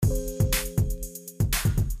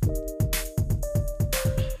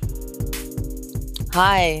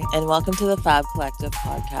Hi, and welcome to the Fab Collective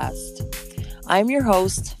podcast. I'm your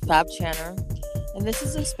host, Fab Channer, and this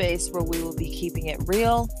is a space where we will be keeping it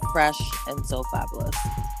real, fresh, and so fabulous.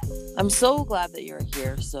 I'm so glad that you're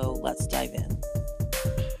here, so let's dive in.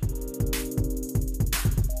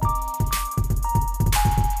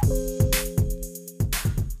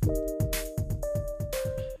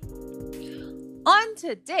 On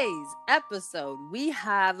today's episode, we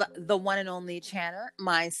have the one and only Channer,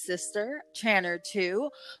 my sister, Channer 2.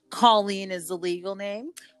 Colleen is the legal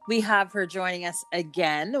name. We have her joining us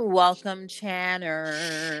again. Welcome,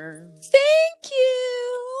 Channer. Thank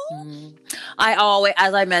you.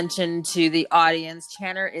 As I mentioned to the audience,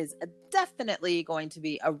 Channer is definitely going to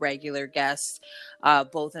be a regular guest,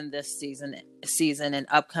 both in this season and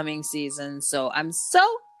upcoming season. So I'm so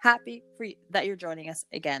happy for you that you're joining us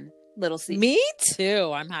again. Little C. Me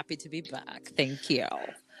too. I'm happy to be back. Thank you.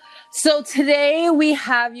 So today we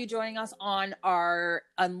have you joining us on our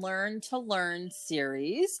Unlearn to Learn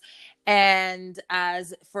series. And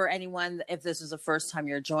as for anyone, if this is the first time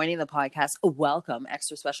you're joining the podcast, welcome,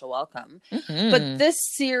 extra special welcome. Mm-hmm. But this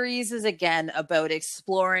series is again about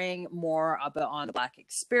exploring more on the Black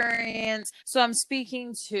experience. So I'm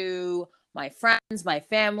speaking to my friends, my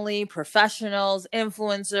family, professionals,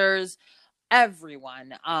 influencers,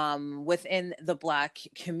 everyone within the Black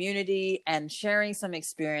community, and sharing some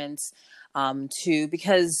experience too,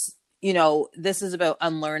 because this is about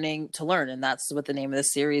unlearning to learn, and that's what the name of the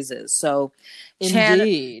series is. So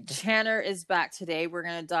Indeed. Channer is back today. We're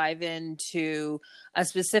going to dive into a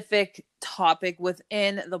specific topic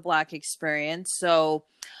within the Black experience. So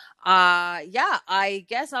I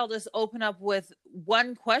guess I'll just open up with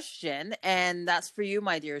one question, and that's for you,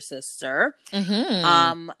 my dear sister.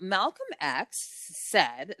 Mm-hmm. Malcolm X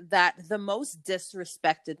said that the most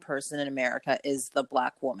disrespected person in America is the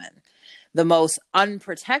Black woman. The most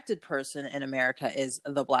unprotected person in America is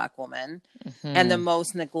the Black woman. Mm-hmm. And the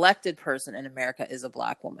most neglected person in America is a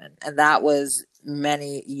Black woman. And that was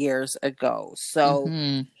many years ago. So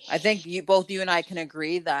I think both you and I can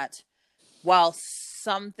agree that while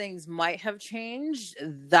some things might have changed,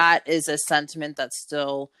 that is a sentiment that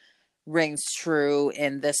still rings true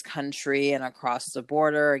in this country and across the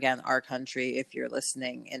border. Again, our country, if you're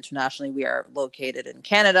listening internationally, we are located in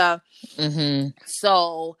Canada. Mm-hmm.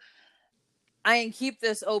 So I can keep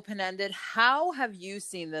this open-ended. How have you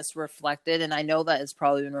seen this reflected? And I know that it's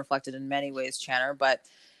probably been reflected in many ways, Channer, but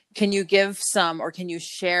can you give some, or can you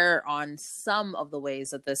share on some of the ways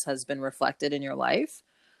that this has been reflected in your life?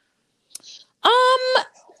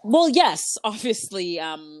 Well, yes, obviously.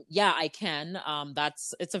 Yeah, I can.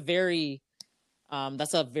 That's a very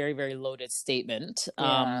very loaded statement.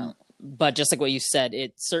 Yeah. But just like what you said,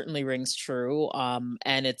 it certainly rings true.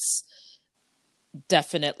 And it's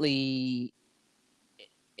definitely,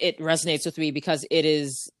 it resonates with me because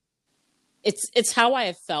it's how I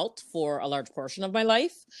have felt for a large portion of my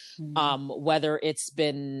life. Whether it's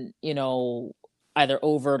been, either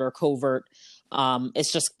overt or covert.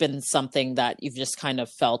 It's just been something that you've just kind of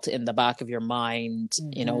felt in the back of your mind,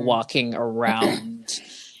 walking around,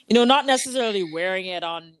 not necessarily wearing it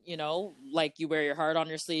on, like you wear your heart on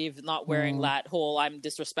your sleeve, not wearing that whole I'm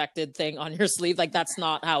disrespected thing on your sleeve. Like, that's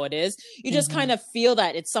not how it is. You just kind of feel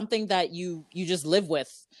that it's something that you just live with,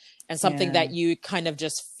 and something that you kind of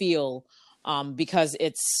just feel, because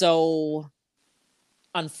it's so,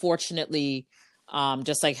 unfortunately,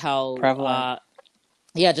 just like how prevalent.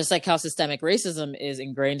 Just like how systemic racism is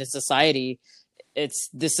ingrained in society,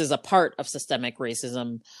 this is a part of systemic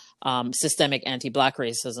racism, systemic anti-Black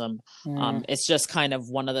racism. It's just kind of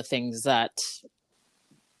one of the things that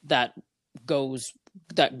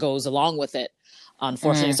goes along with it,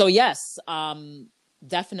 unfortunately. So yes,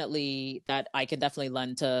 definitely that I can definitely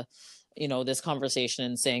lend to, this conversation,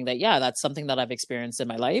 and saying that, yeah, that's something that I've experienced in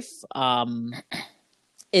my life.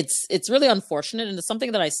 It's really unfortunate, and it's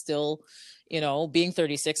something that I still, being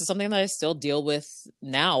 36 is something that I still deal with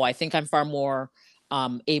now. I think I'm far more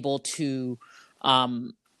able to,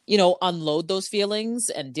 unload those feelings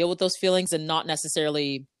and deal with those feelings, and not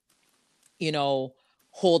necessarily,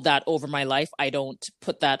 hold that over my life. I don't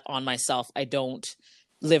put that on myself. I don't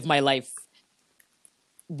live my life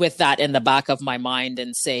with that in the back of my mind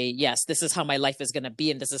and say, yes, this is how my life is going to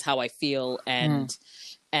be, and this is how I feel, and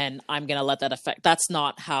I'm going to let that affect. That's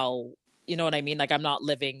not how, you know what I mean? Like, I'm not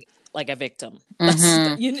living like a victim. That's,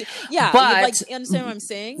 but you understand what I'm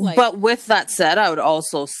saying? Like, but with that said, I would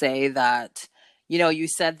also say that, you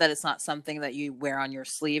said that it's not something that you wear on your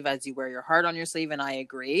sleeve as you wear your heart on your sleeve, and I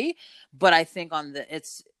agree. But I think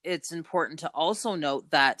it's important to also note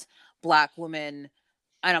that Black women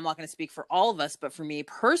and I'm not going to speak for all of us, but for me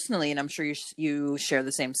personally, and I'm sure you share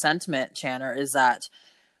the same sentiment, Channer, is that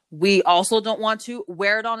we also don't want to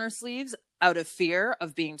wear it on our sleeves out of fear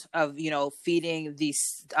of feeding the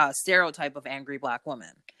stereotype of angry Black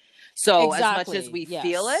woman. So as much as Exactly. we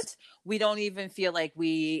feel Yes. it, we don't even feel like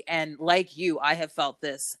and like you, I have felt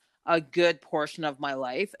this a good portion of my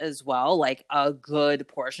life as well, like a good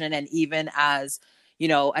portion. And even as,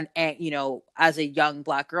 as a young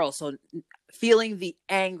Black girl. So feeling the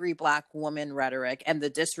angry Black woman rhetoric and the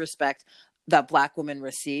disrespect that Black women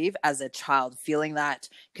receive as a child, feeling that,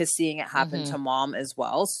 because seeing it happen to mom as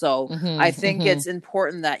well. So I think it's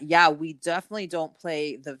important that, we definitely don't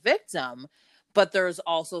play the victim, but there's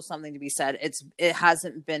also something to be said. It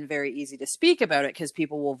hasn't been very easy to speak about it because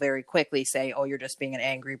people will very quickly say, oh, you're just being an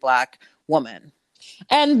angry Black woman.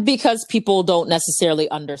 And because people don't necessarily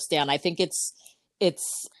understand, I think it's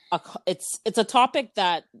a topic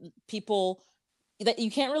that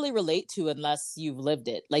you can't really relate to unless you've lived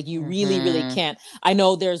it. Like you really can't. I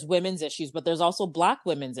know there's women's issues, but there's also Black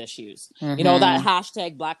women's issues. That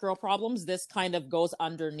hashtag Black girl problems, this kind of goes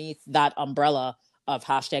underneath that umbrella of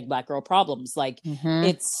hashtag Black girl problems. Like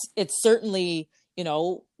it's certainly,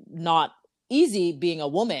 not easy being a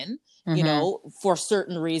woman, for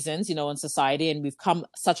certain reasons, in society. And we've come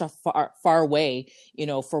such a far way,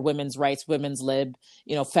 for women's rights, women's lib,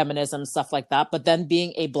 feminism, stuff like that. But then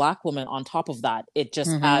being a Black woman on top of that, it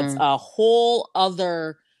just adds a whole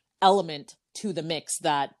other element to the mix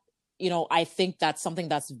that, I think that's something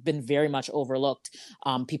that's been very much overlooked.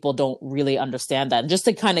 People don't really understand that. And just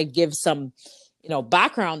to kind of give some,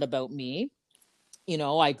 background about me,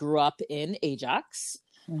 I grew up in Ajax.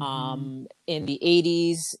 In the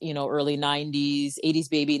 80s, early 90s, 80s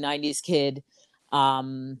baby, 90s kid.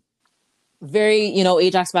 Very,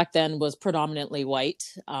 Ajax back then was predominantly white.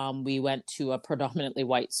 We went to a predominantly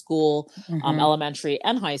white school, elementary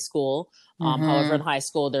and high school. However, in high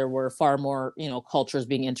school, there were far more, cultures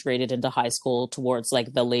being integrated into high school towards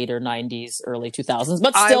like the later 90s, early 2000s,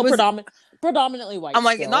 but still predominantly white. I'm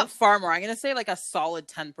like, still. Not far more. I'm going to say like a solid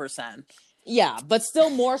 10%. Yeah, but still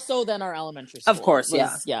more so than our elementary school. Of course,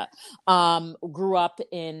 yeah. Grew up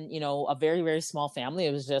in, a very, very small family.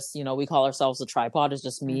 It was just, we call ourselves a tripod. It's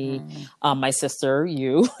just me, my sister,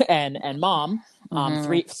 you, and mom.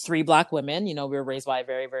 Three Black women. We were raised by a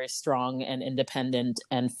very, very strong and independent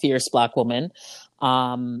and fierce Black woman.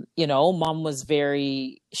 Mom was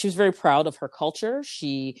she was very proud of her culture.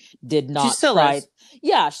 She did not try.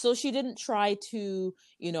 Yeah. So she didn't try to,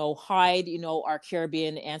 hide, our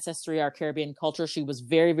Caribbean ancestry, our Caribbean culture. She was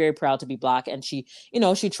very, very proud to be Black. And she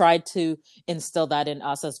tried to instill that in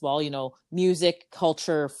us as well, music,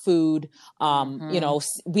 culture, food.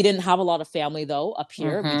 We didn't have a lot of family though up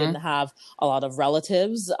here. We didn't have a lot of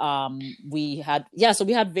relatives. So we had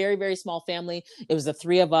very, very small family. It was the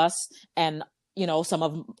three of us and some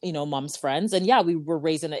of mom's friends, and we were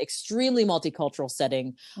raised in an extremely multicultural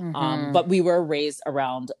setting, but we were raised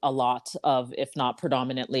around a lot of, if not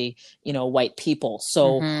predominantly, white people.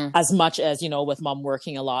 So as much as with mom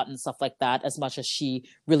working a lot and stuff like that, as much as she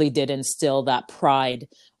really did instill that pride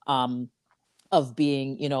of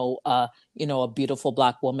being, a beautiful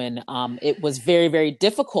Black woman. It was very, very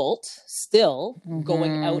difficult still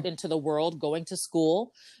going out into the world, going to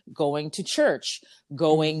school, going to church,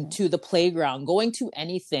 going to the playground, going to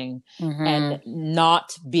anything and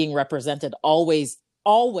not being represented, always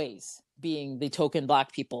being the token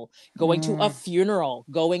Black people, going to a funeral,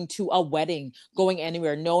 going to a wedding, going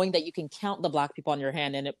anywhere, knowing that you can count the Black people on your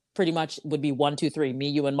hand. And it pretty much would be 1, 2, 3, me,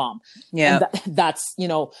 you, and mom. Yeah. And that's,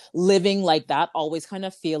 living like that, always kind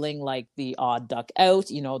of feeling like the odd duck out,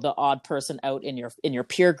 the odd person out in your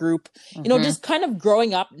peer group, just kind of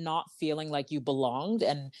growing up, not feeling like you belonged.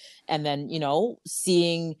 And then,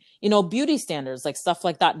 seeing, beauty standards, like stuff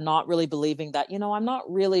like that, not really believing that, I'm not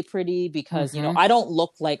really pretty because, I don't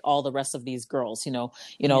look like all the rest of these girls,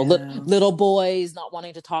 little boys not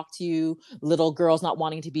wanting to talk to you, little girls not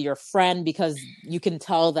wanting to be your friend because you can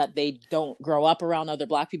tell that they don't grow up around other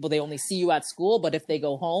Black people. They only see you at school, but if they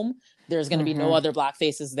go home, there's going to be no other Black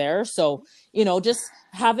faces there. So, just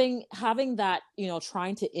having that,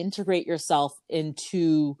 trying to integrate yourself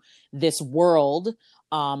into this world.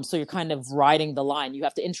 So you're kind of riding the line. You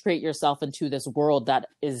have to integrate yourself into this world that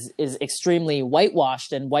is extremely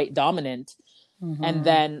whitewashed and white dominant. And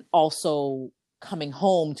then also coming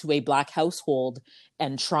home to a Black household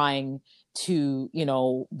and trying to,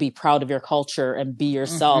 be proud of your culture and be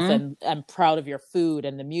yourself and proud of your food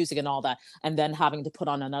and the music and all that. And then having to put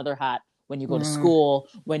on another hat when you go to school,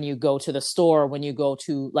 when you go to the store, when you go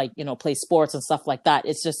to play sports and stuff like that.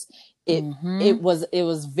 It's just, it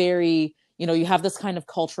was very, you have this kind of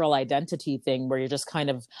cultural identity thing where you're just kind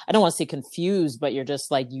of, I don't want to say confused, but you're just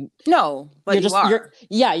like, No, but you're you just,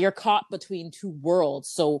 are. you're caught between two worlds.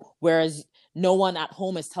 So whereas no one at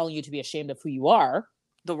home is telling you to be ashamed of who you are,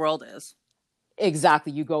 The world is.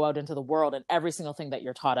 exactly, you go out into the world and every single thing that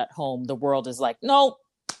you're taught at home, the world is like, no,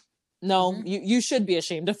 you should be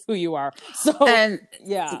ashamed of who you are. So And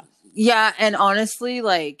yeah. yeah, and honestly,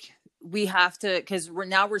 like, we have to, because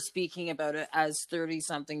we're speaking about it as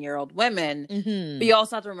 30-something-year-old women, but you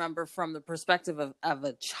also have to remember from the perspective of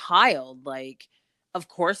a child, like, of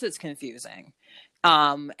course it's confusing.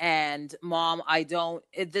 And mom,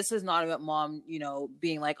 this is not about mom,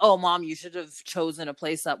 being like, oh, mom, you should have chosen a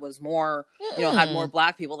place that was more, had more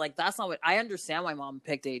black people. Like, that's not what I understand why mom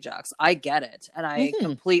picked Ajax. I get it. And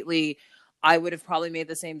I would have probably made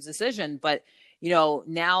the same decision. But,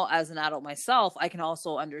 now as an adult myself, I can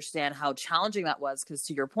also understand how challenging that was. Because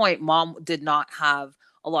to your point, mom did not have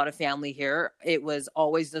a lot of family here. It was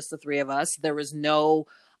always just the three of us. There was no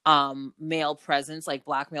male presence, like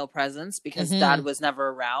black male presence, because dad was never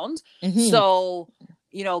around. So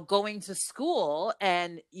going to school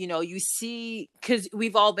and you see, because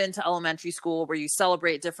we've all been to elementary school where you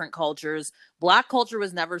celebrate different cultures. Black culture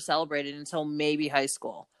was never celebrated until maybe high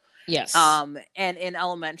school. Yes. And in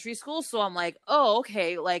elementary school. So I'm like, oh,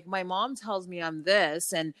 okay. Like, my mom tells me I'm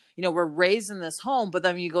this, and, we're raised in this home, but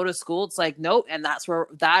then when you go to school, it's like, nope. And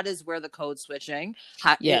that is where the code switching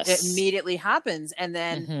it immediately happens. And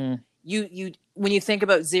then when you think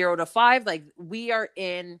about 0 to 5, like, we are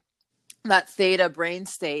in that theta brain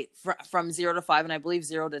state from 0 to 5. And I believe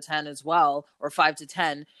 0 to 10 as well, or 5 to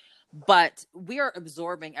 10. But we are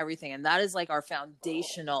absorbing everything. And that is like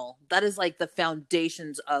that is like the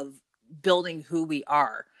foundations of building who we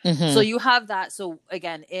are. So you have that. So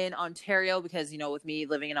again, in Ontario, because, with me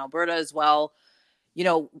living in Alberta as well,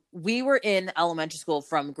 we were in elementary school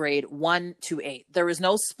from grade 1 to 8. There was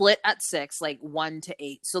no split at 6, like 1 to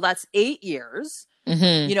 8. So that's 8 years,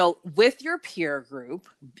 with your peer group,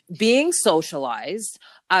 being socialized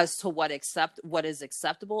as to what is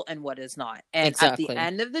acceptable and what is not. And at the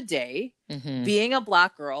end of the day, being a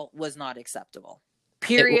black girl was not acceptable.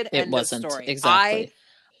 Period. It End wasn't. of story. Exactly.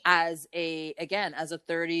 As a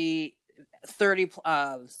 30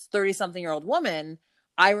 something year old woman,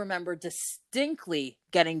 I remember distinctly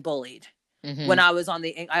getting bullied when I was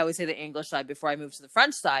I always say the English side before I moved to the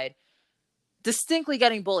French side, distinctly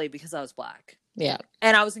getting bullied because I was black. Yeah.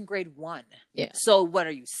 And I was in grade 1. Yeah. So what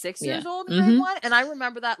are you, 6 years old in grade 1? And I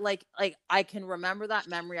remember that, like I can remember that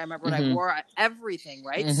memory. I remember what I wore, everything.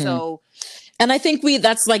 Right. So. And I think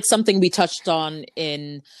that's like something we touched on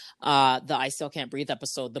in the I Still Can't Breathe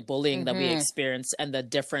episode, the bullying that we experience and the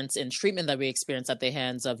difference in treatment that we experience at the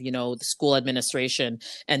hands of, the school administration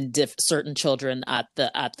and certain children at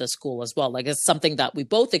the school as well. Like, it's something that we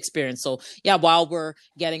both experience. So yeah, while we're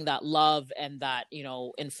getting that love and that,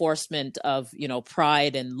 enforcement of,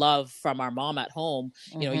 pride and love from our mom at home,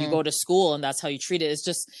 you go to school and that's how you treat it. It's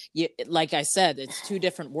just, like I said, it's two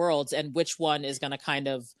different worlds, and which one is going to kind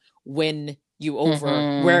of win you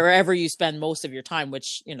over wherever you spend most of your time,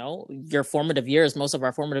 which, your formative years, most of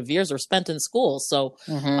our formative years were spent in school. So,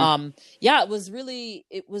 it was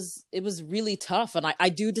really tough. And I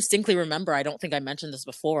do distinctly remember, I don't think I mentioned this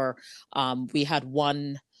before. We had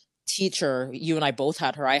one teacher, you and I both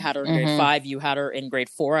had her. I had her in grade 5, you had her in grade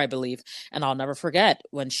 4, I believe. And I'll never forget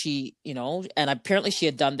when she, and apparently she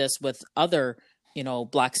had done this with other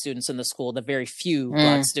black students in the school, the very few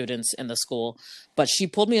black students in the school. But she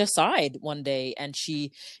pulled me aside one day and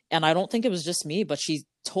I don't think it was just me, but she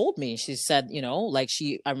told me, she said,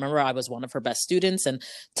 I remember I was one of her best students. And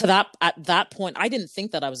at that point, I didn't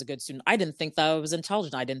think that I was a good student. I didn't think that I was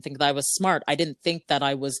intelligent. I didn't think that I was smart. I didn't think that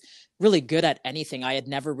I was really good at anything. I had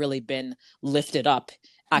never really been lifted up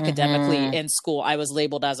academically in school. I was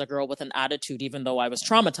labeled as a girl with an attitude, even though I was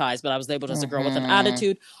traumatized, but I was labeled as a girl with an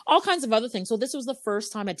attitude, all kinds of other things. So this was the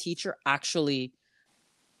first time a teacher actually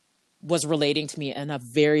was relating to me in a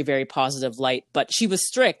very, very positive light. But she was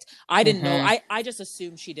strict. I didn't know. I just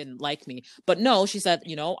assumed she didn't like me. But no, she said,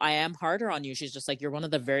 I am harder on you. She's just like, you're one of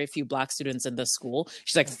the very few black students in this school.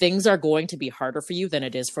 She's like, things are going to be harder for you than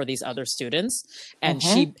it is for these other students. And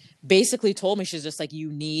she basically told me, she's just like,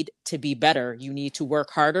 you need to be better. You need to work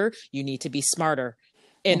harder. You need to be smarter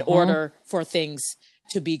in order for things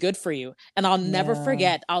to be good for you. And I'll never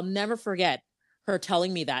forget her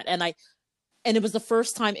telling me that. And and it was the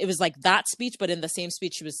first time it was like that speech, but in the same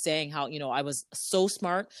speech, she was saying how, you know, I was so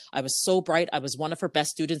smart. I was so bright. I was one of her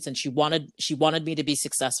best students, and she wanted me to be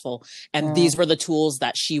successful. And these were the tools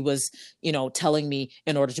that she was, you know, telling me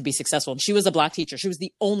in order to be successful. And she was a Black teacher. She was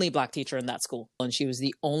the only Black teacher in that school. And she was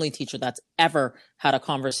the only teacher that's ever had a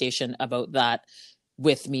conversation about that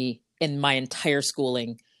with me in my entire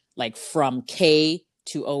schooling, like from K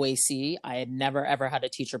to OAC. I had never, ever had a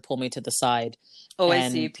teacher pull me to the side.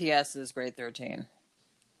 OAC PS is grade 13.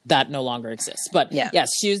 That no longer exists. But yeah, yes,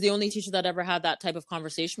 she was the only teacher that ever had that type of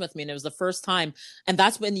conversation with me. And it was the first time. And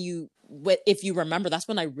that's when if you remember, that's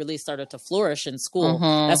when I really started to flourish in school.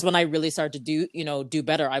 That's when I really started to do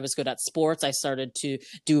better. I was good at sports. I started to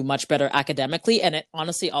do much better academically. And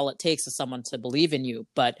honestly, all it takes is someone to believe in you.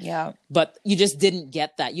 But you just didn't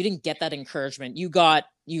get that. You didn't get that encouragement. You got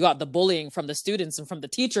the bullying from the students and from the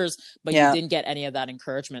teachers, but you didn't get any of that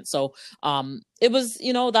encouragement. So it was,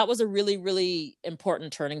 that was a really, really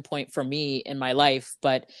important turning point for me in my life.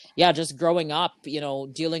 But yeah, just growing up,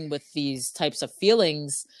 dealing with these types of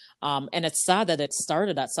feelings. And it's sad that it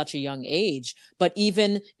started at such a young age, but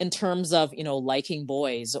even in terms of, liking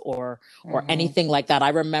boys or anything like that, I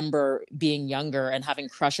remember being younger and having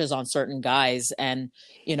crushes on certain guys, and,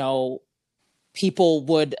 people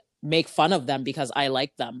would make fun of them because I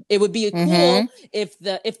liked them. It would be cool if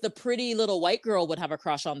the pretty little white girl would have a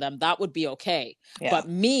crush on them. That would be okay. Yeah. But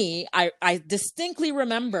me, I distinctly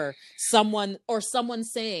remember someone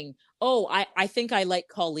saying, "Oh, I think I like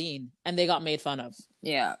Colleen," and they got made fun of.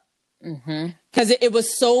 Yeah. Because it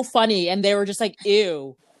was so funny, and they were just like,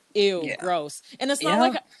 ew, gross. And it's not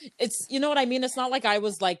like, it's, you know what I mean? It's not like I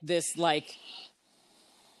was like this, like,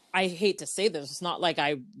 I hate to say this, it's not like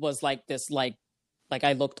I was like this, like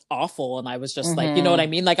I looked awful and I was just like, you know what I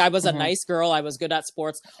mean? Like I was a nice girl. I was good at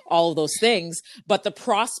sports, all of those things. But the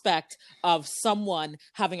prospect of someone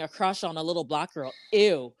having a crush on a little Black girl,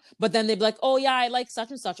 ew. But then they'd be like, oh yeah, I like such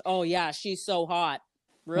and such. Oh yeah, she's so hot.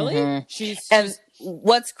 Really? She's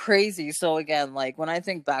what's crazy. So again, like when I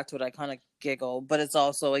think back to it, I kind of giggle, but it's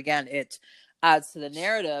also, again, it adds to the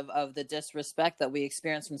narrative of the disrespect that we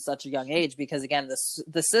experience from such a young age, because again,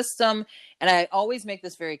 the system, and I always make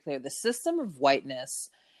this very clear, the system of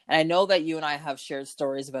whiteness, and I know that you and I have shared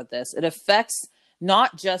stories about this, it affects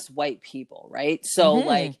not just white people, right? So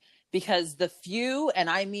like, because the few, and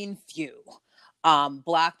I mean few,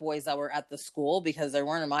 Black boys that were at the school, because they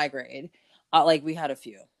weren't in my grade, like we had a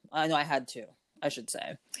few. I know I had two, I should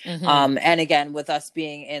say. And again, with us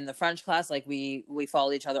being in the French class, like we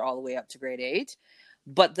followed each other all the way up to grade 8.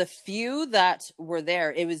 But the few that were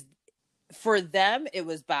there, it was, for them, it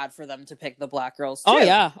was bad for them to pick the Black girls too. Oh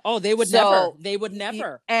yeah. Oh, they would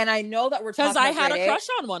never. And I know that we're talking about, because I had a crush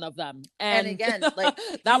on one of them. And again, like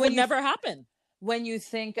that would never happen. When you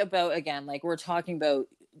think about, again, like we're talking about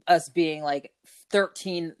us being like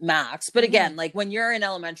 13 max, but again, like when you're in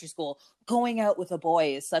elementary school, going out with a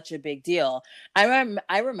boy is such a big deal.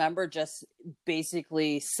 I remember just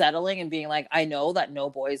basically settling and being like, I know that no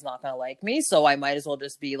boy is not going to like me, so I might as well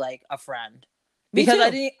just be like a friend, because I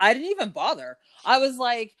didn't even bother. I was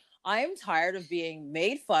like, I am tired of being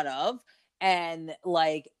made fun of and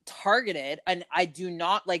like targeted, and I do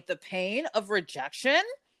not like the pain of rejection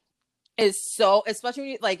is so, especially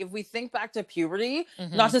when you, like, if we think back to puberty,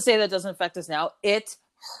 not to say that doesn't affect us now, it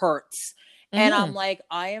hurts. And I'm like,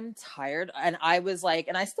 I am tired. And I was like,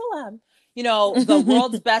 and I still am, the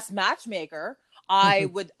world's best matchmaker.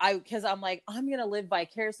 Because I'm like, I'm going to live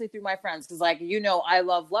vicariously through my friends. Because like, I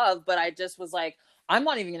love, but I just was like, I'm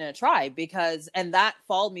not even going to try, because, and that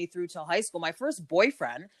followed me through till high school. My first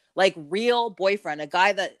boyfriend, like real boyfriend, a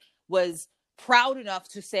guy that was proud enough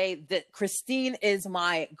to say that Christine is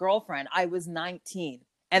my girlfriend, I was 19.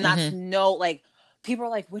 And that's like, people are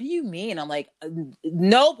like, what do you mean? I'm like,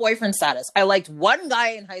 no boyfriend status. I liked one guy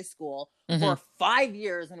in high school for 5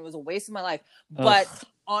 years, and it was a waste of my life. But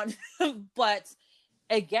but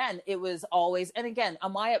again, it was always, and again,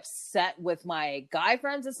 am I upset with my guy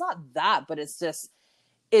friends? It's not that, but it's just,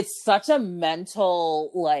 it's such a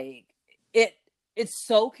mental, like, it's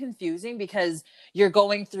so confusing, because you're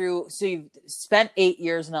going through, so you've spent 8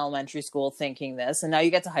 years in elementary school thinking this, and now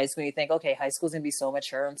you get to high school and you think, okay, high school's gonna be so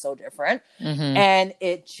mature and so different. And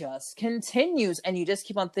it just continues, and you just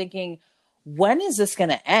keep on thinking, when is this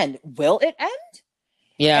gonna end? Will it end?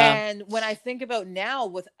 Yeah. And when I think about now,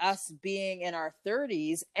 with us being in our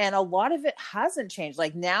 30s, and a lot of it hasn't changed,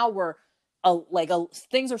 like now we're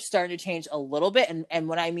things are starting to change a little bit, and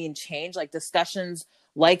when I mean change, like discussions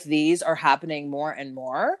like these are happening more and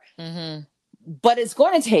more. But it's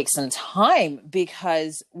going to take some time,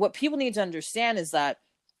 because what people need to understand is that,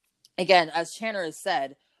 again, as Channer has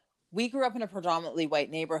said, we grew up in a predominantly white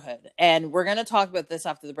neighborhood, and we're going to talk about this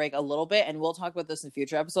after the break a little bit, and we'll talk about this in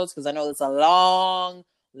future episodes because I know it's a long,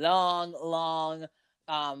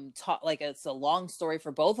 like it's a long story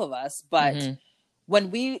for both of us. But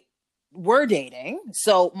when we were dating,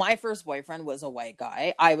 so my first boyfriend was a white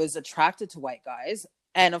guy. I was attracted to white guys.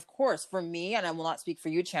 And of course, for me, and I will not speak for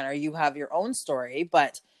you, Chandler, you have your own story,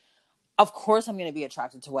 but of course I'm going to be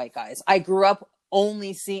attracted to white guys. I grew up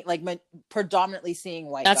only seeing, like, predominantly seeing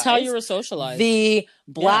white guys. That's how you were socialized. The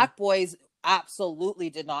black boys absolutely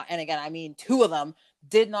did not. And again, I mean, two of them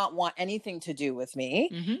did not want anything to do with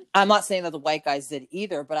me. I'm not saying that the white guys did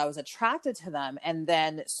either, but I was attracted to them. And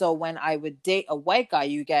then, so when I would date a white guy,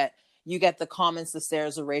 you get the comments, the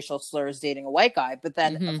stares, the racial slurs dating a white guy. But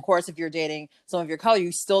then, of course, if you're dating some of your color,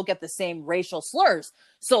 you still get the same racial slurs.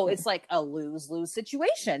 So it's like a lose-lose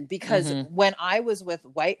situation, because when I was with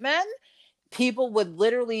white men, people would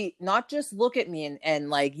literally not just look at me and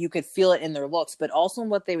like, you could feel it in their looks, but also in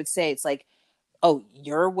what they would say. It's like, oh,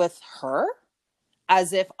 you're with her?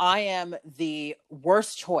 As if I am the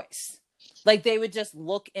worst choice. Like, they would just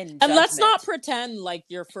look in judgment. And let's not pretend like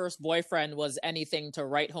your first boyfriend was anything to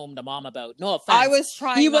write home to mom about. No offense. I was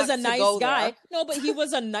trying. He was a nice guy. There. No, but he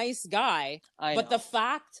was a nice guy. But know. The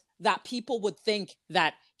fact that people would think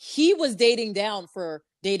that he was dating down for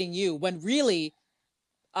dating you, when really,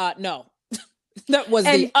 no. That was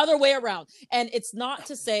the other way around. And it's not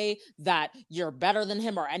to say that you're better than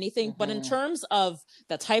him or anything, but in terms of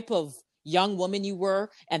the type of young woman you were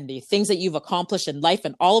and the things that you've accomplished in life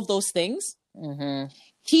and all of those things,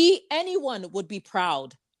 anyone would be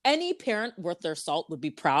proud. Any parent worth their salt would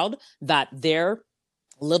be proud that their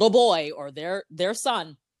little boy or their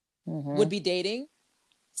son would be dating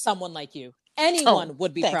someone like you. Anyone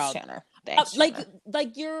would be proud. Shanna. Thanks, like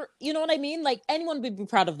you're, you know what I mean? Like, anyone would be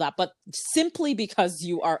proud of that. But simply because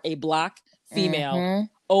you are a black female,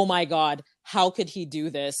 oh my God, how could he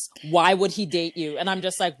do this? Why would he date you? And I'm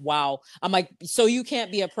just like, wow. I'm like, so you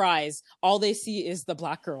can't be a prize. All they see is the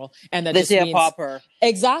black girl, and that they just see means, a popper.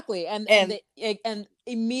 Exactly. And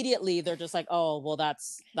immediately they're just like, oh, well,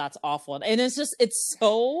 that's awful. And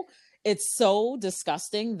it's so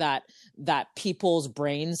disgusting that people's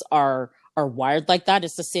brains are wired like that.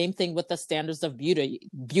 It's the same thing with the standards of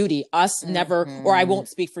beauty. Us never, or I won't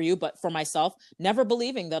speak for you, but for myself, never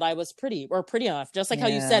believing that I was pretty or pretty enough. Just like how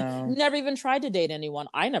you said, never even tried to date anyone.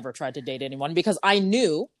 I never tried to date anyone because I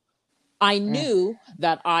knew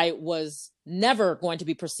that I was never going to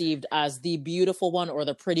be perceived as the beautiful one or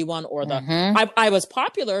the pretty one or the, I was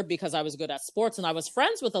popular because I was good at sports and I was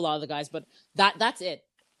friends with a lot of the guys, but that's it.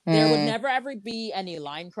 There would never ever be any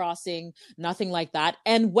line crossing, nothing like that.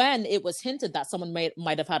 And when it was hinted that someone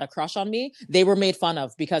might have had a crush on me, they were made fun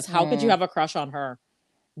of, because how could you have a crush on her?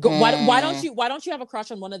 Why don't you have a crush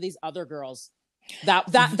on one of these other girls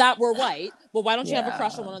that were white? But why don't you have a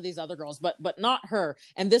crush on one of these other girls, but not her?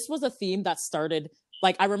 And this was a theme that started,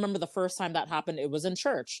 like, I remember the first time that happened, it was in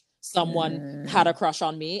church. Someone had a crush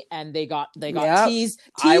on me and they got teased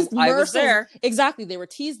I was there. Exactly. They were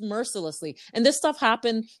teased mercilessly. And this stuff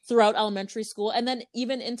happened throughout elementary school and then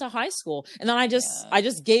even into high school. And then I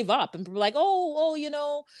just gave up, and people were like, oh, you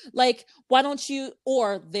know, like, why don't you,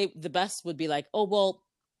 or the best would be like, oh, well,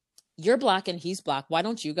 you're black and he's black. Why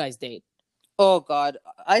don't you guys date? Oh God.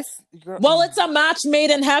 Well, it's a match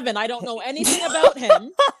made in heaven. I don't know anything about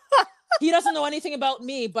him. He doesn't know anything about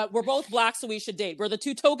me, but we're both black, so we should date. We're the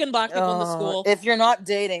two token black people in the school. If you're not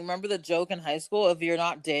dating, remember the joke in high school? If you're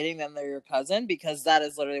not dating, then they're your cousin, because that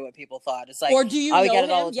is literally what people thought. It's like, or do you I would know get him?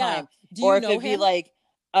 it all the time. Do you or if know it'd him? be like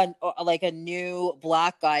a new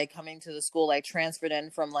black guy coming to the school, like transferred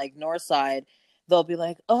in from like Northside, they'll be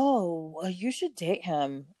like, oh, you should date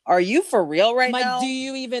him. Are you for real right now? Do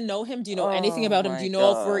you even know him? Do you know anything about him? Do you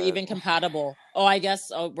know if we're even compatible? Oh, I guess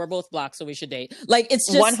we're both black, so we should date. Like,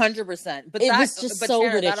 it's just 100%. But it was just so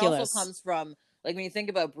ridiculous. That also comes from, like, when you think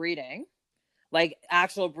about breeding, like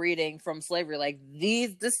actual breeding from slavery, like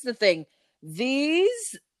this is the thing.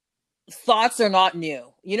 These thoughts are not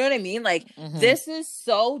new. You know what I mean? Like, this is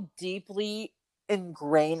so deeply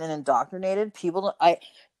ingrained and indoctrinated.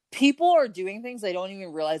 People are doing things they don't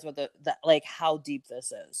even realize like how deep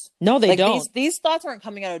this is. No, they don't. These thoughts aren't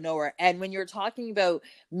coming out of nowhere. And when you're talking about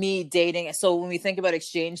me dating, so when we think about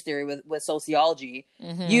exchange theory with sociology,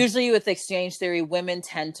 usually with exchange theory, women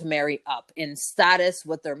tend to marry up in status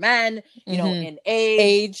with their men, you know, in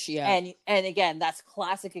age. And again, that's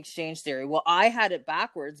classic exchange theory. Well, I had it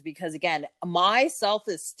backwards because, again, my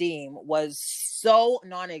self-esteem was so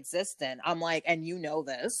non-existent. I'm like, and you know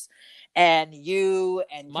this. And you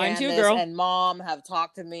and Mine Candace too, girl. And Mom have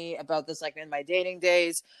talked to me about this, like, in my dating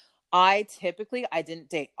days. I didn't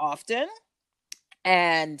date often.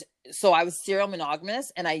 And so I was serial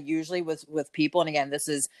monogamous, and I usually with people, and again, this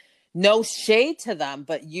is no shade to them,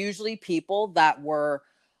 but usually people that were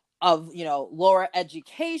of, you know, lower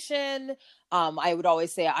education. I would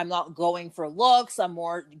always say I'm not going for looks, I'm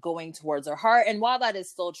more going towards their heart. And while that is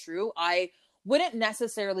still true, I wouldn't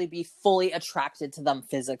necessarily be fully attracted to them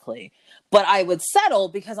physically, but I would settle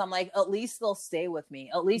because I'm like, at least they'll stay with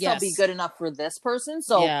me, at least I'll be Yes. good enough for this person.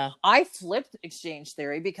 So Yeah. I flipped exchange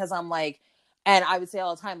theory because I'm like, and I would say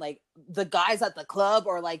all the time, like the guys at the club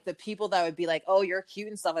or like the people that would be like, oh, you're cute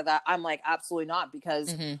and stuff like that. I'm like, absolutely not,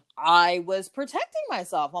 because I was protecting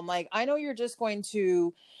myself. I'm like, I know you're just going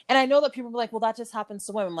to, and I know that people are like, well, that just happens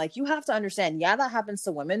to women. I'm like, you have to understand, yeah, that happens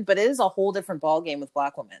to women, but it is a whole different ballgame with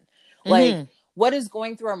Black women. Like, what is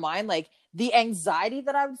going through our mind? Like the anxiety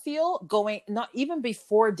that I would feel going, not even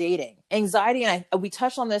before dating, anxiety. And we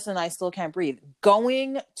touched on this and I still can't breathe.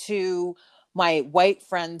 Going to my white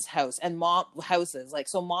friend's house and mom houses. Like,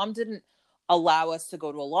 so mom didn't allow us to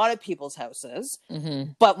go to a lot of people's houses.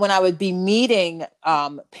 But when I would be meeting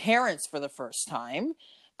parents for the first time,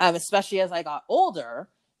 especially as I got older,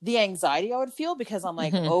 the anxiety I would feel, because I'm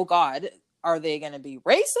like, oh God, are they going to be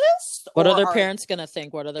racist? What are their parents going to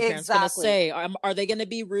think? What are their parents going to Exactly. say? Are they going to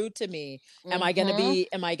be rude to me? Am I going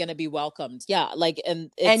to be welcomed? Yeah. Like,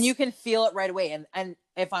 and you can feel it right away. And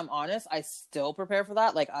if I'm honest, I still prepare for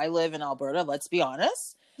that. Like, I live in Alberta, let's be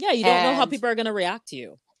honest. Yeah. You don't know how people are going to react to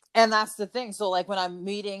you. And that's the thing. So like when I'm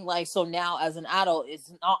meeting, like, so now as an adult,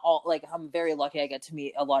 it's not all, like, I'm very lucky I get to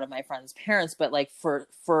meet a lot of my friends' parents, but like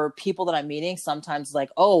for people that I'm meeting, sometimes like,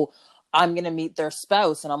 oh, I'm going to meet their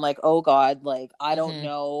spouse. And I'm like, oh God, like, I don't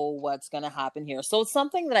know what's going to happen here. So it's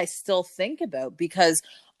something that I still think about, because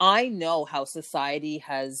I know how society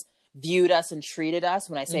has viewed us and treated us,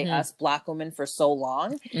 when I say us, Black women, for so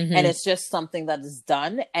long. And it's just something that is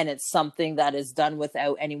done, and it's something that is done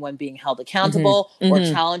without anyone being held accountable or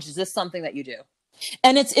challenged. Is this something that you do?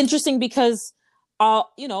 And it's interesting because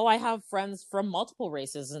you know, I have friends from multiple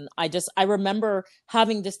races, and I remember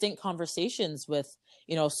having distinct conversations with,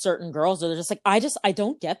 you know, certain girls that are just like, I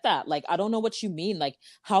don't get that. Like, I don't know what you mean. Like,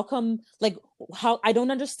 how come, like, how, I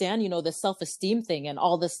don't understand, you know, the self-esteem thing and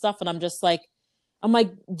all this stuff. And I'm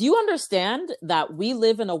like, do you understand that we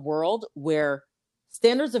live in a world where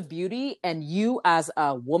standards of beauty, and you as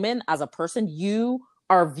a woman, as a person, you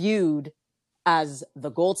are viewed as the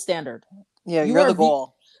gold standard. Yeah, you're the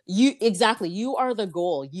goal. Exactly. You are the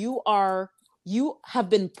goal. You have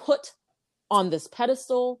been put on this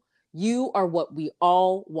pedestal. You are what we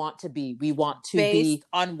all want to be. We want to be based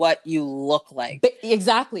on what you look like.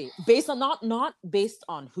 Exactly. Based on not based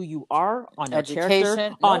on who you are, on your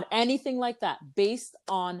character, on anything like that. Based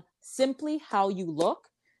on simply how you look.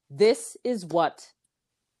 This is what,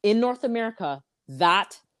 in North America,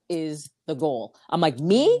 that is the goal. I'm like,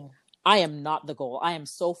 me? I am not the goal. I am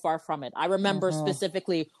so far from it. I remember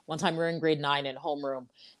specifically one time we were in grade 9 in homeroom,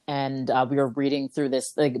 and we were reading through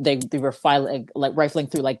this. They were rifling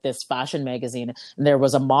through like this fashion magazine, and there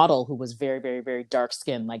was a model who was very, very, very dark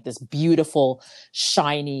skinned, like this beautiful,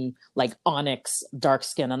 shiny, like onyx dark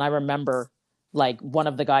skin. And I remember, like, one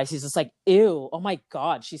of the guys, he's just like, "Ew, oh my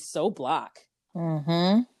God, she's so black."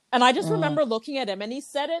 And I just remember looking at him, and he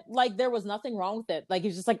said it like there was nothing wrong with it. Like,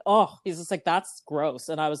 he's just like, oh, he's just like, that's gross.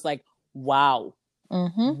 And I was like, wow.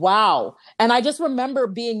 Wow. And I just remember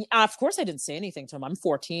being, of course I didn't say anything to him. I'm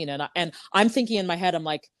 14, and I'm thinking in my head, I'm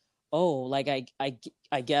like, oh, like,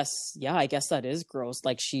 I guess, yeah, I guess that is gross.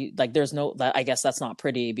 Like, there's no, I guess that's not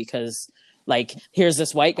pretty, because like, here's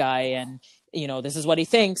this white guy, and you know, this is what he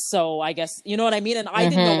thinks. So I guess, you know what I mean? And I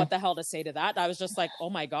didn't know what the hell to say to that. I was just like, oh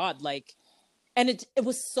my God, like, and it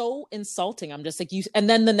was so insulting. I'm just like, and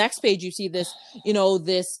then the next page, you see this, you know,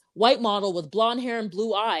 this white model with blonde hair and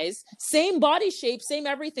blue eyes, same body shape, same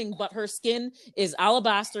everything, but her skin is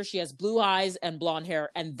alabaster. She has blue eyes and blonde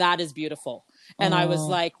hair, and that is beautiful. And I was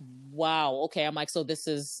like, wow, okay. I'm like,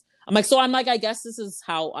 I guess this is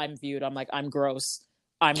how I'm viewed. I'm like, I'm gross.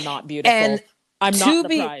 I'm not beautiful. And I'm not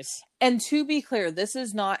the prize. And to be clear, this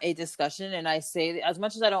is not a discussion. And I say, as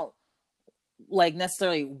much as I don't like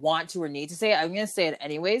necessarily want to or need to say it, I'm going to say it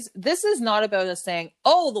anyways. This is not about us saying,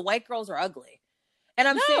 oh, the white girls are ugly. And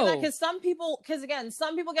I'm saying that because some people get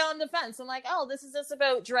on the fence and like, oh, this is just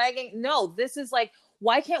about dragging. No, this is like,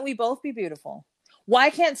 why can't we both be beautiful?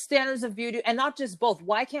 Why can't standards of beauty, and not just both,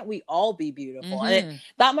 why can't we all be beautiful? And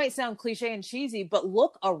that might sound cliche and cheesy, but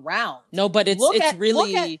look around. No, but it's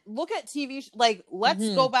really look at TV. Like, let's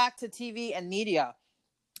go back to TV and media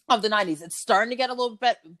of the 90s. It's starting to get a little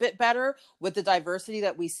bit better with the diversity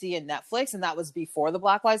that we see in Netflix, and that was before the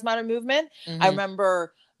Black Lives Matter movement. I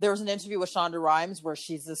remember there was an interview with Shonda Rhimes where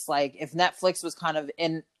she's just like, if Netflix was kind of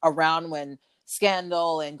in around when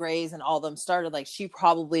Scandal and Grey's and all of them started, like she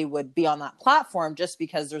probably would be on that platform just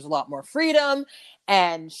because there's a lot more freedom,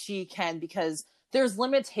 and she can, because there's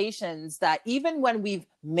limitations that even when we've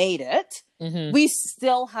made it, we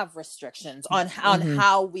still have restrictions on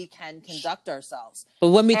how we can conduct ourselves.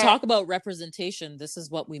 But when we talk about representation, this is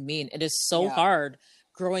what we mean. It is so hard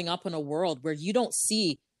growing up in a world where you don't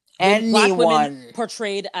see Black women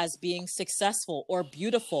portrayed as being successful or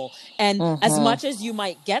beautiful. And as much as you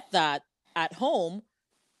might get that at home,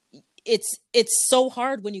 it's so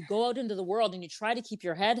hard when you go out into the world and you try to keep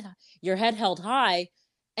your head held high,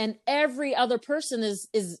 and every other person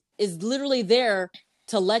is literally there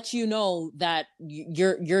to let you know that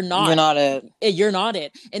you're not it. You're not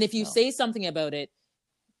it. And if you say something about it,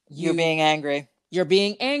 you're being angry. You're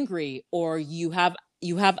being angry, or you have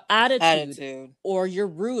attitude, or you're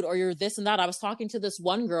rude, or you're this and that. I was talking to this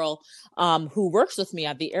one girl who works with me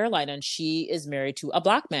at the airline, and she is married to a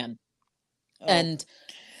Black man. And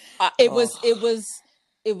it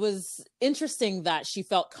was interesting that she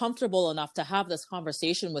felt comfortable enough to have this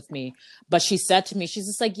conversation with me. But she said to me, she's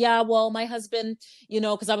just like, yeah, well, my husband,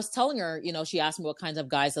 because I was telling her, she asked me what kinds of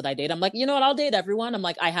guys that I date. I'm like, you know what, I'll date everyone. I'm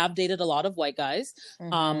like, I have dated a lot of white guys.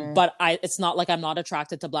 But it's not like I'm not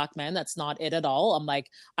attracted to Black men. That's not it at all. I'm like,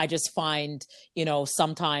 I just find,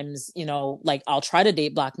 sometimes, like I'll try to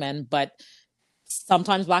date Black men, but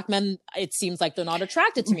sometimes Black men, it seems like they're not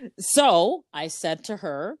attracted to me. So I said to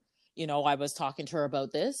her, I was talking to her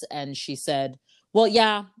about this, and she said, well,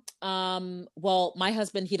 yeah, well, my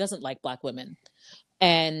husband, he doesn't like Black women.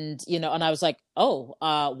 And, and I was like, oh,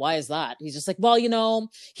 why is that? He's just like, well,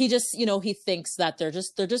 he just, he thinks that they're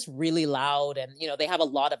just really loud, and, they have a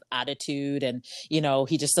lot of attitude, and,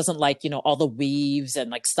 he just doesn't like, all the weaves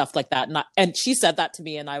and like stuff like that. And she said that to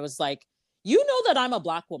me, and I was like, that I'm a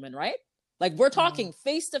Black woman, right? Like, we're talking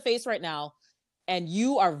face to face right now. And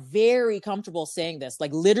you are very comfortable saying this,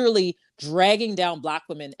 like literally dragging down Black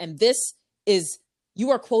women. And you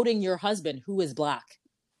are quoting your husband, who is Black.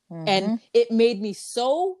 And it made me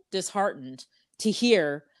so disheartened to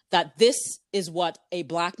hear that this is what a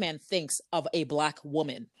Black man thinks of a Black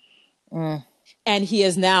woman. And he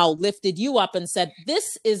has now lifted you up and said,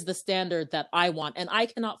 this is the standard that I want. And I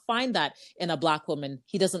cannot find that in a Black woman.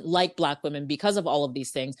 He doesn't like Black women because of all of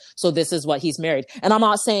these things. So this is what he's married. And I'm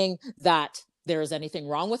not saying that there is anything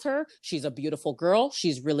wrong with her. She's a beautiful girl.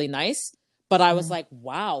 She's really nice. But I was like,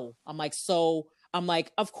 wow. I'm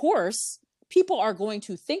like, of course, people are going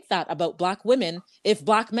to think that about Black women if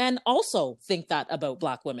Black men also think that about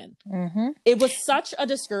Black women. It was such a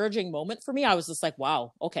discouraging moment for me. I was just like,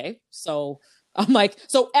 wow, okay. So I'm like,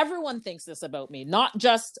 so everyone thinks this about me, not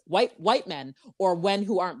just white men or men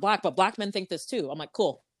who aren't Black, but Black men think this too. I'm like,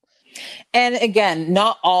 cool. And again,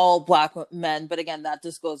 not all Black men, but again, that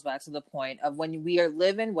just goes back to the point of when we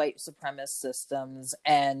live in white supremacist systems,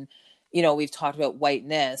 and, we've talked about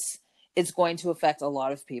whiteness, it's going to affect a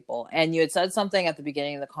lot of people. And you had said something at the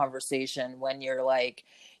beginning of the conversation when you're like,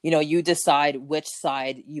 you decide which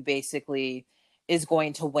side you basically is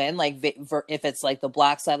going to win, like if it's like the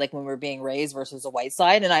Black side, like when we're being raised, versus the white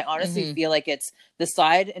side. And I honestly feel like it's the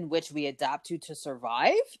side in which we adapt to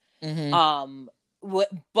survive.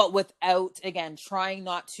 But without, again, trying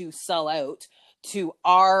not to sell out to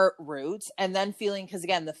our roots, and then feeling, because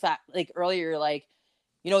again, the fact, like earlier, like,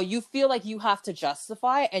 you feel like you have to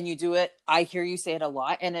justify, and you do it. I hear you say it a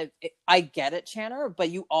lot, and I get it, Channer,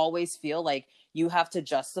 but you always feel like you have to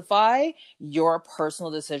justify your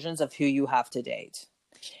personal decisions of who you have to date.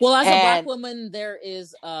 Well, as a Black woman, there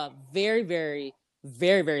is a very, very,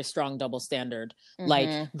 very, very strong double standard.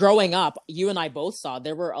 Like growing up, you and I both saw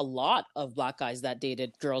there were a lot of Black guys that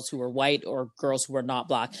dated girls who were white or girls who were not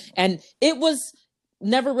Black. And it was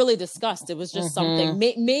never really discussed. It was just something,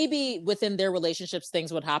 maybe within their relationships,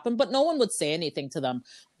 things would happen, but no one would say anything to them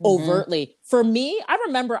overtly. For me, I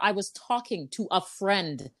remember I was talking to a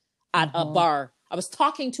friend at a bar. I was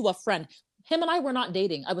talking to a friend. Him and I were not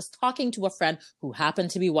dating. I was talking to a friend who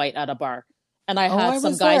happened to be white at a bar. And I had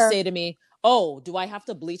some guy say to me, oh, do I have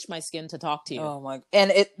to bleach my skin to talk to you? Oh my! And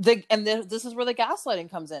this is where the gaslighting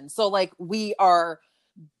comes in. So like, we are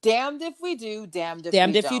damned if we do, damned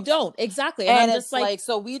if you don't. Exactly. And it's like,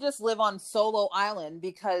 so we just live on solo island,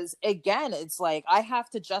 because again, it's like, I have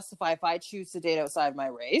to justify if I choose to date outside my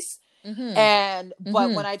race. But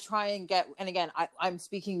when I try and get, and again, I'm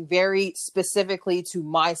speaking very specifically to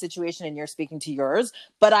my situation, and you're speaking to yours,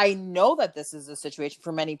 but I know that this is a situation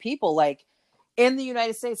for many people. Like in the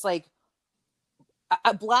United States, like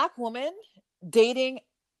a Black woman dating,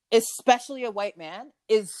 especially a white man,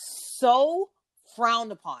 is so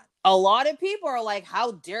frowned upon. A lot of people are like,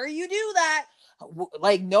 how dare you do that?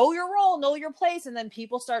 like, know your role, know your place. And then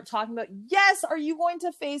people start talking about, yes, are you going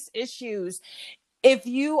to face issues if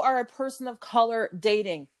you are a person of color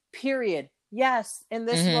dating, period? Yes, in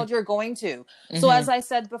this Mm-hmm. world, you're going to. So, Mm-hmm. as I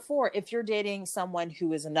said before, if you're dating someone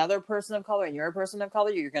who is another person of color and you're a person of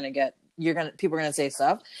color, people are going to say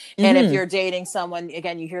stuff. And if Mm-hmm. you're dating someone,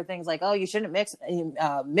 again, you hear things like, oh, you shouldn't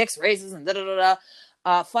mix races and da da da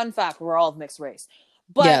da. Fun fact, we're all of mixed race.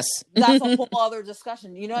 But Yes. that's a whole other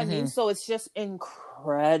discussion. You know what I mean? Mm-hmm. So it's just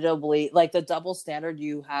incredibly, like, the double standard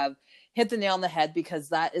you have hit the nail on the head, because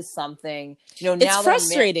that is something, It's now that I'm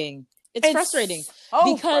frustrating. It's frustrating it's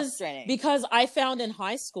so because frustrating. I found in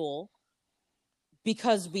high school,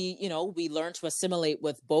 because we learned to assimilate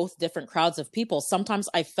with both different crowds of people. Sometimes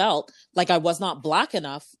I felt like I was not black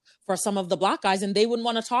enough for some of the black guys, and they wouldn't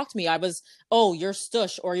want to talk to me. I was, oh, you're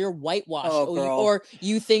stush, or you're whitewashed, Oh, girl. or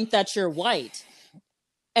you think that you're white.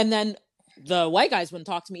 And then the white guys wouldn't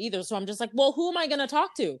talk to me either. So I'm just like, well, who am I going to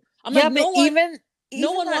talk to? I'm like,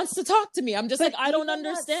 no one wants to talk to me. I'm just like, I don't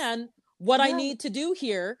understand what I need to do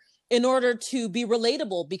here in order to be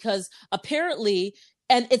relatable, because apparently,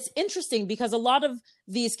 and it's interesting because a lot of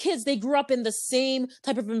these kids, they grew up in the same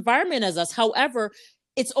type of environment as us. However,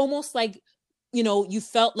 it's almost like, you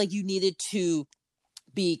felt like you needed to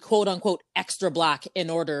be quote unquote extra black in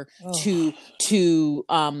order to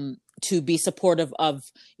be supportive of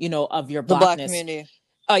of your the black blackness. community.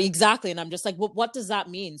 Exactly. And I'm just like, well, what does that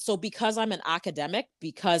mean? So because I'm an academic,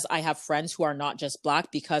 because I have friends who are not just black,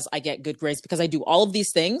 because I get good grades, because I do all of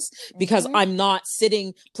these things, because I'm not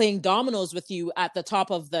sitting playing dominoes with you at the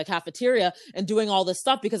top of the cafeteria and doing all this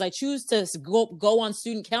stuff, because I choose to go on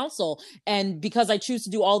student council, and because I choose to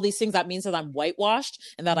do all these things, that means that I'm whitewashed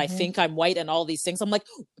and that I think I'm white and all these things. I'm like,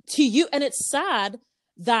 to you, and it's sad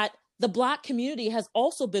that the black community has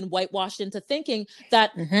also been whitewashed into thinking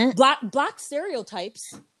that black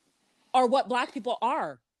stereotypes are what black people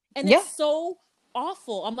are. And it's so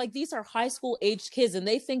awful. I'm like, these are high school aged kids, and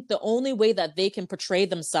they think the only way that they can portray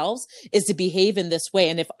themselves is to behave in this way.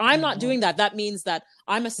 And if I'm not doing that, that means that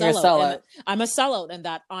I'm a sellout. And I'm a sellout, and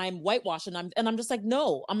that I'm whitewashed. And I'm just like,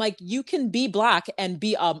 no. I'm like, you can be black and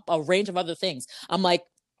be a range of other things. I'm like,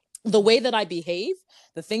 the way that I behave,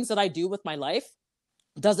 the things that I do with my life,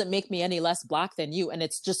 doesn't make me any less black than you. And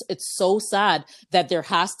it's so sad that there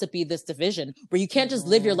has to be this division where you can't just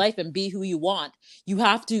live your life and be who you want. You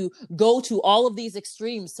have to go to all of these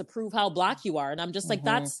extremes to prove how black you are. And I'm just like,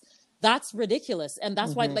 that's ridiculous. And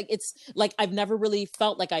that's why, like, it's like, I've never really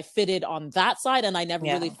felt like I fitted on that side, and I never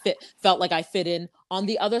really felt like I fit in on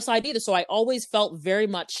the other side either. So I always felt very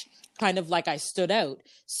much kind of like I stood out.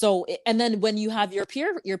 So, and then when you have your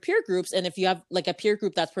peer groups, and if you have like a peer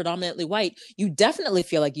group that's predominantly white, you definitely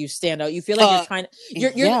feel like you stand out. You feel like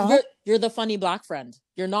you're the funny black friend.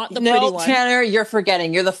 You're not the pretty one. Tanner, you're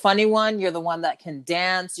forgetting. You're the funny one. You're the one that can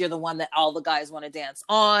dance. You're the one that all the guys want to dance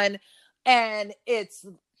on. And it's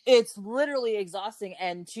literally exhausting.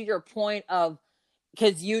 And to your point of,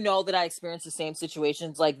 because you know that I experienced the same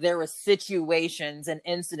situations, like, there were situations and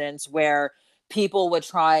incidents where people would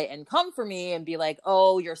try and come for me and be like,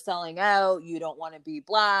 oh, you're selling out, you don't want to be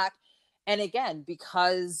black. And again,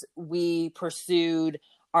 because we pursued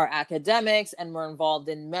our academics and were involved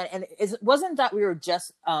in men, and it wasn't that we were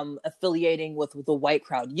just affiliating with the white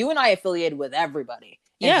crowd. You and I affiliated with everybody.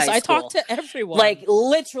 Yes, I talked to everyone, like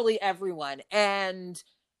literally everyone. And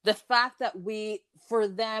the fact that for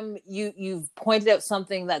them, you've pointed out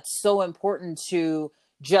something that's so important to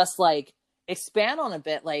just like expand on a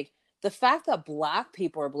bit, like the fact that black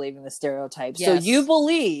people are believing the stereotypes. Yes. So you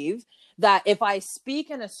believe that if I speak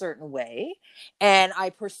in a certain way and I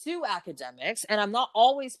pursue academics, and I'm not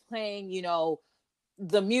always playing,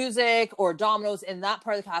 the music or dominoes in that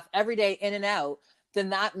part of the calf every day in and out, then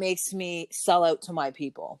that makes me sell out to my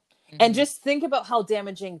people. And just think about how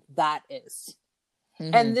damaging that is.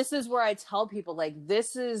 And this is where I tell people, like,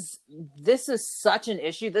 this is such an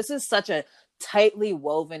issue. This is such a tightly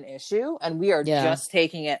woven issue, and we are just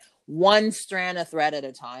taking it one strand of thread at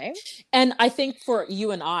a time. And I think for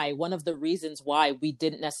you and I, one of the reasons why we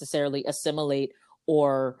didn't necessarily assimilate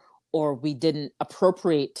or we didn't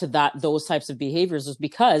appropriate to those types of behaviors was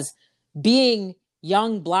because being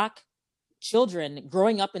young black children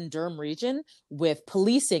growing up in Durham region with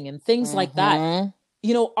policing and things like that,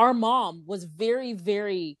 our mom was very,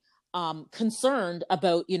 very concerned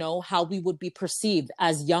about, how we would be perceived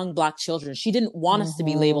as young black children. She didn't want us to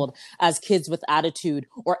be labeled as kids with attitude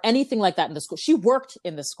or anything like that in the school. She worked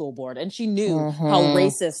in the school board, and she knew how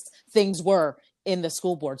racist things were in the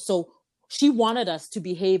school board. So she wanted us to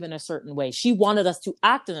behave in a certain way. She wanted us to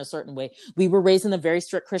act in a certain way. We were raised in a very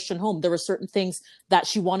strict Christian home. There were certain things that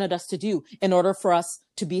she wanted us to do in order for us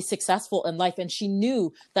to be successful in life. And she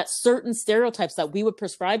knew that certain stereotypes that we would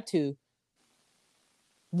prescribe to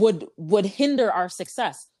would hinder our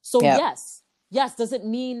success. So yes, does it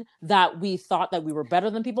mean that we thought that we were better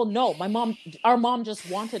than people? No, our mom just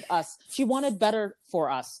wanted us. She wanted better for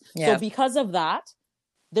us. So because of that,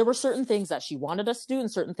 there were certain things that she wanted us to do and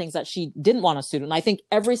certain things that she didn't want us to do. And I think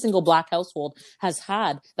every single Black household has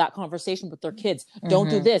had that conversation with their kids. Don't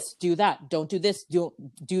do this, do that. Don't do this, do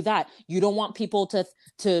that. You don't want people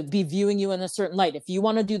to be viewing you in a certain light. If you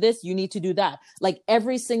want to do this, you need to do that. Like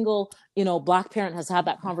every single, Black parent has had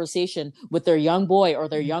that conversation with their young boy or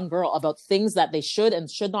their young girl about things that they should and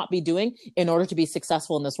should not be doing in order to be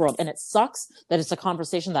successful in this world. And it sucks that it's a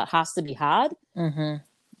conversation that has to be had.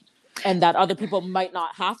 And that other people might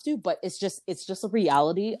not have to, but it's just a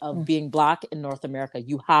reality of being Black in North America.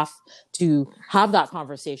 You have to have that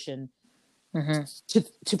conversation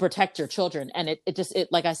to protect your children. And it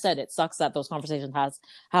like I said, it sucks that those conversations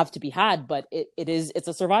have to be had, but it's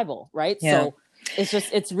a survival, right? Yeah. So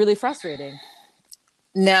it's really frustrating.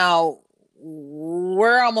 Now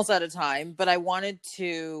we're almost out of time, but I wanted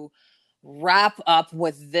to wrap up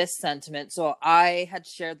with this sentiment. So I had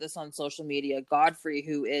shared this on social media. Godfrey,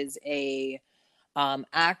 who is a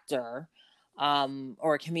actor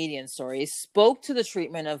or a comedian, spoke to the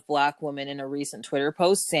treatment of Black women in a recent Twitter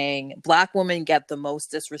post, saying Black women get the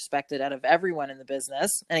most disrespected out of everyone in the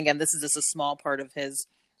business. And again, this is just a small part of his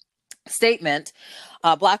statement.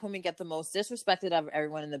 Black women get the most disrespected of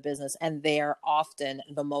everyone in the business, and they are often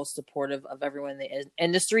the most supportive of everyone in the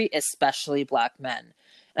industry, especially Black men.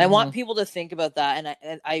 And I want people to think about that.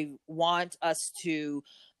 And I want us to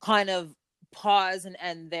kind of pause and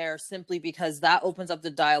end there, simply because that opens up the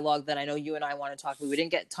dialogue that I know you and I want to talk about. We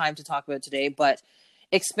didn't get time to talk about today, but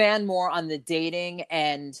expand more on the dating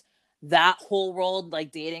and that whole world,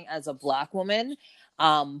 like dating as a Black woman.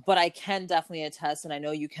 But I can definitely attest, and I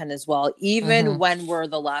know you can as well, even when we're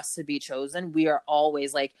the last to be chosen, we are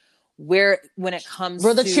always like, when it comes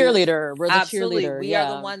we're the to cheerleader. We're absolutely, the cheerleader. We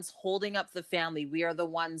are the ones holding up the family. We are the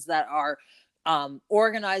ones that are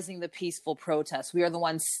organizing the peaceful protests. We are the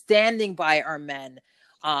ones standing by our men,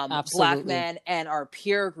 Black men, and our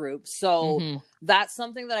peer group. So that's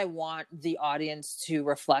something that I want the audience to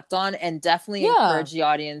reflect on, and definitely encourage the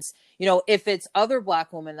audience. If it's other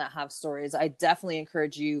Black women that have stories, I definitely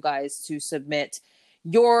encourage you guys to submit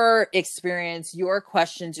your experience, your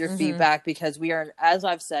questions, your feedback, because we are, as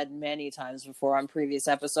I've said many times before on previous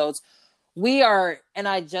episodes, we are, and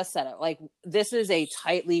I just said it, like, this is a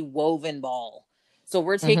tightly woven ball. So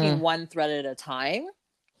we're taking one thread at a time.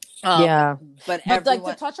 But like,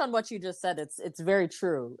 to touch on what you just said, it's very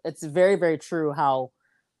true. It's very, very true how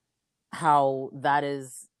that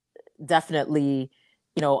is definitely,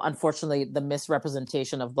 unfortunately, the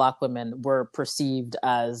misrepresentation of Black women were perceived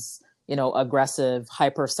as, aggressive,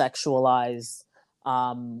 hypersexualized,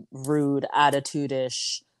 rude,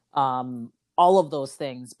 attitude-ish, all of those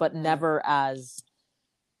things, but never as,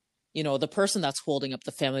 the person that's holding up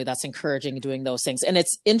the family, that's encouraging doing those things. And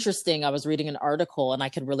it's interesting. I was reading an article, and I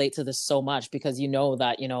can relate to this so much because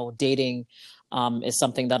that, dating is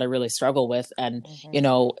something that I really struggle with. And,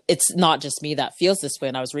 it's not just me that feels this way.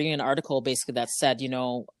 And I was reading an article basically that said,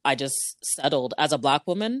 I just settled as a Black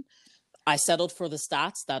woman. I settled for the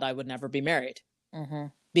stats that I would never be married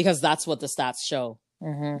because that's what the stats show.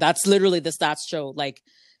 That's literally the stats show. Like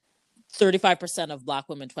 35% of Black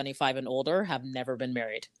women 25 and older have never been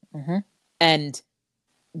married. And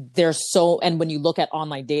and when you look at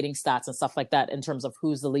online dating stats and stuff like that, in terms of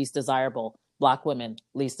who's the least desirable, Black women,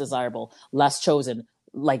 least desirable, less chosen,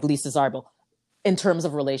 like least desirable in terms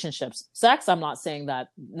of relationships. Sex, I'm not saying that,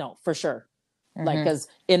 no, for sure. Like, because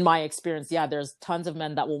in my experience, there's tons of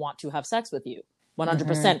men that will want to have sex with you.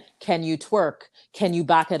 100%. Can you twerk? Can you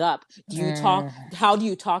back it up? Do you talk? How do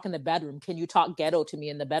you talk in the bedroom? Can you talk ghetto to me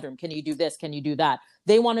in the bedroom? Can you do this? Can you do that?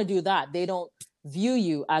 They want to do that. They don't view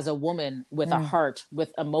you as a woman with a heart,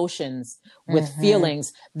 with emotions, with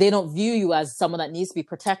feelings. They don't view you as someone that needs to be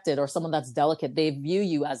protected or someone that's delicate. They view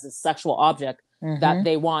you as a sexual object that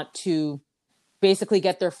they want to basically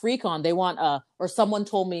get their freak on. They want or someone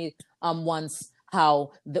told me once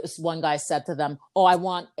how this one guy said to them, "Oh, I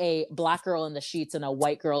want a Black girl in the sheets and a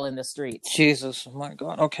white girl in the streets." Jesus, oh my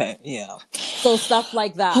God. Okay, yeah. So stuff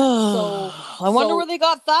like that. So I wonder where they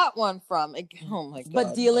got that one from. Oh my God.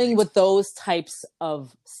 But dealing with those types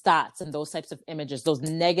of stats and those types of images, those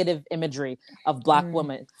negative imagery of Black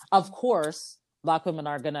women, of course, Black women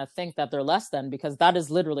are going to think that they're less than, because that is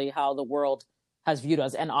literally how the world has viewed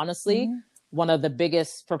us. And honestly, one of the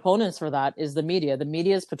biggest proponents for that is the media. The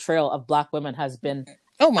media's portrayal of Black women has been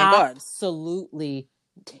absolutely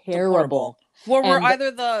terrible. Well, we're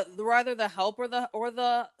either the help or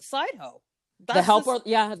the side hoe. The help or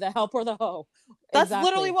the hoe. That's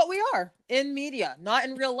literally what we are in media, not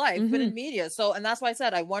in real life, but in media. So, and that's why I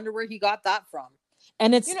said, I wonder where he got that from.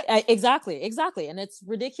 And it's exactly. And it's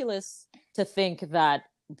ridiculous to think that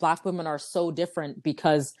Black women are so different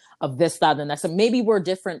because of this, that, and the next. And maybe we're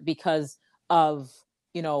different because of,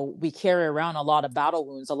 we carry around a lot of battle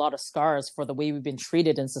wounds, a lot of scars for the way we've been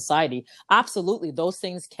treated in society. Absolutely. Those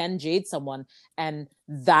things can jade someone, and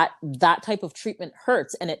that type of treatment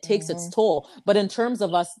hurts and it takes its toll. But in terms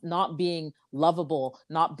of us not being lovable,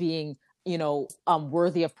 not being,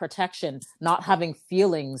 worthy of protection, not having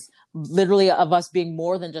feelings, literally of us being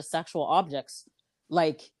more than just sexual objects.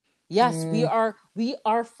 Like, yes, we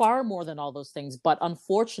are far more than all those things, but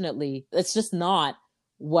unfortunately, it's just not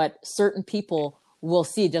what certain people will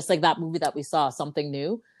see. Just like that movie that we saw, Something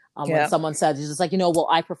New, when someone said, he's just like, well,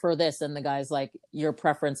 I prefer this, and the guy's like, your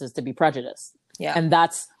preference is to be prejudiced. Yeah. And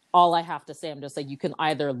that's all I have to say. I'm just like, you can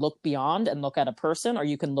either look beyond and look at a person, or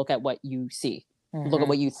you can look at what you see, look at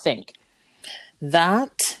what you think.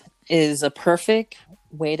 That is a perfect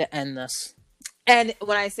way to end this. And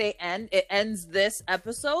when I say end, it ends this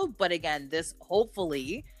episode. But again, this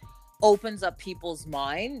hopefully opens up people's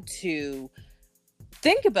mind to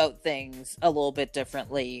think about things a little bit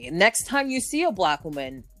differently. Next time you see a Black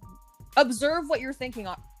woman, observe what you're thinking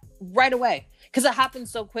right away, because it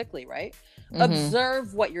happens so quickly, right?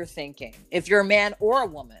 Observe what you're thinking, if you're a man or a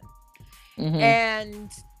woman, and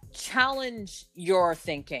challenge your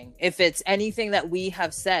thinking. If it's anything that we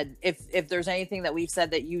have said, if there's anything that we've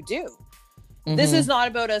said that you do, this is not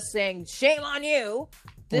about us saying shame on you.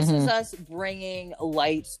 This is us bringing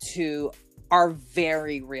light to our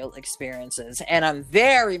very real experiences. And I'm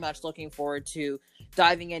very much looking forward to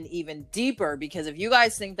diving in even deeper, because if you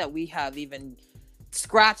guys think that we have even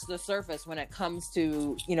scratched the surface when it comes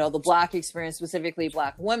to, the Black experience, specifically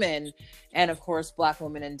Black women, and of course Black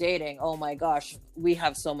women in dating, oh my gosh, we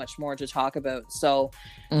have so much more to talk about. So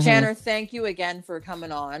Channer, thank you again for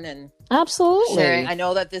coming on and absolutely sharing. I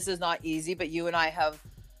know that this is not easy, but you and I have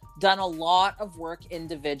done a lot of work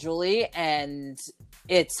individually, and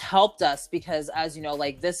it's helped us because, as you know,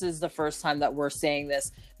 like, this is the first time that we're saying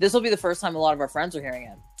this. This will be the first time a lot of our friends are hearing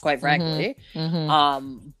it, quite frankly.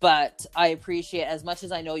 But I appreciate, as much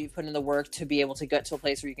as I know you've put in the work to be able to get to a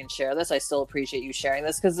place where you can share this, I still appreciate you sharing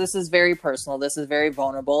this, because this is very personal. This is very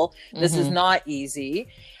vulnerable. This is not easy.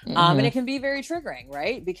 And it can be very triggering,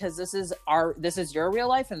 right? Because this is your real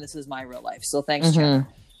life and this is my real life. So thanks, Channer.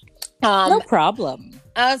 No problem.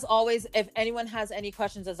 As always, if anyone has any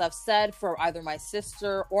questions, as I've said, for either my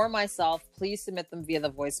sister or myself, please submit them via the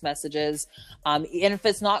voice messages. And if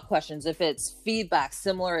it's not questions, if it's feedback,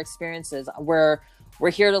 similar experiences, we're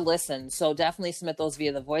here to listen. So definitely submit those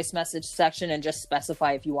via the voice message section, and just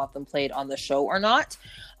specify if you want them played on the show or not.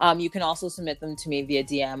 You can also submit them to me via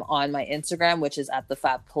DM on my Instagram, which is at the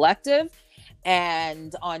Fab Collective.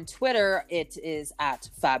 And on Twitter, it is at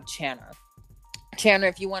Fab Channer. Channer,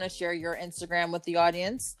 if you want to share your Instagram with the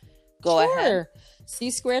audience, go ahead.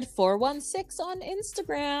 C2 416 on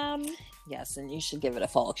Instagram. Yes, and you should give it a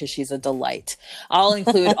follow, because she's a delight. I'll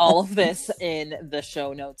include all of this in the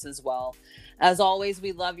show notes as well. As always,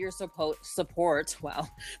 we love your support. Wow.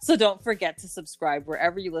 So don't forget to subscribe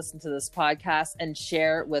wherever you listen to this podcast, and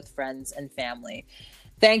share with friends and family.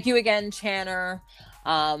 Thank you again, Channer.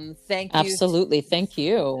 Thank you. Absolutely. Thank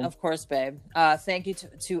you. Of course, babe. Thank you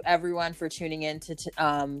to everyone for tuning in to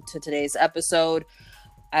today's episode.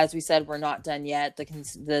 As we said, we're not done yet.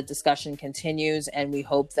 The discussion continues, and we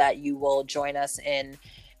hope that you will join us in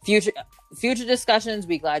future discussions.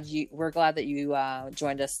 We're glad that you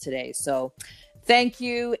joined us today. So thank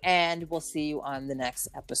you, and we'll see you on the next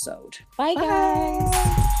episode. Bye.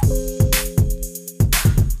 Guys.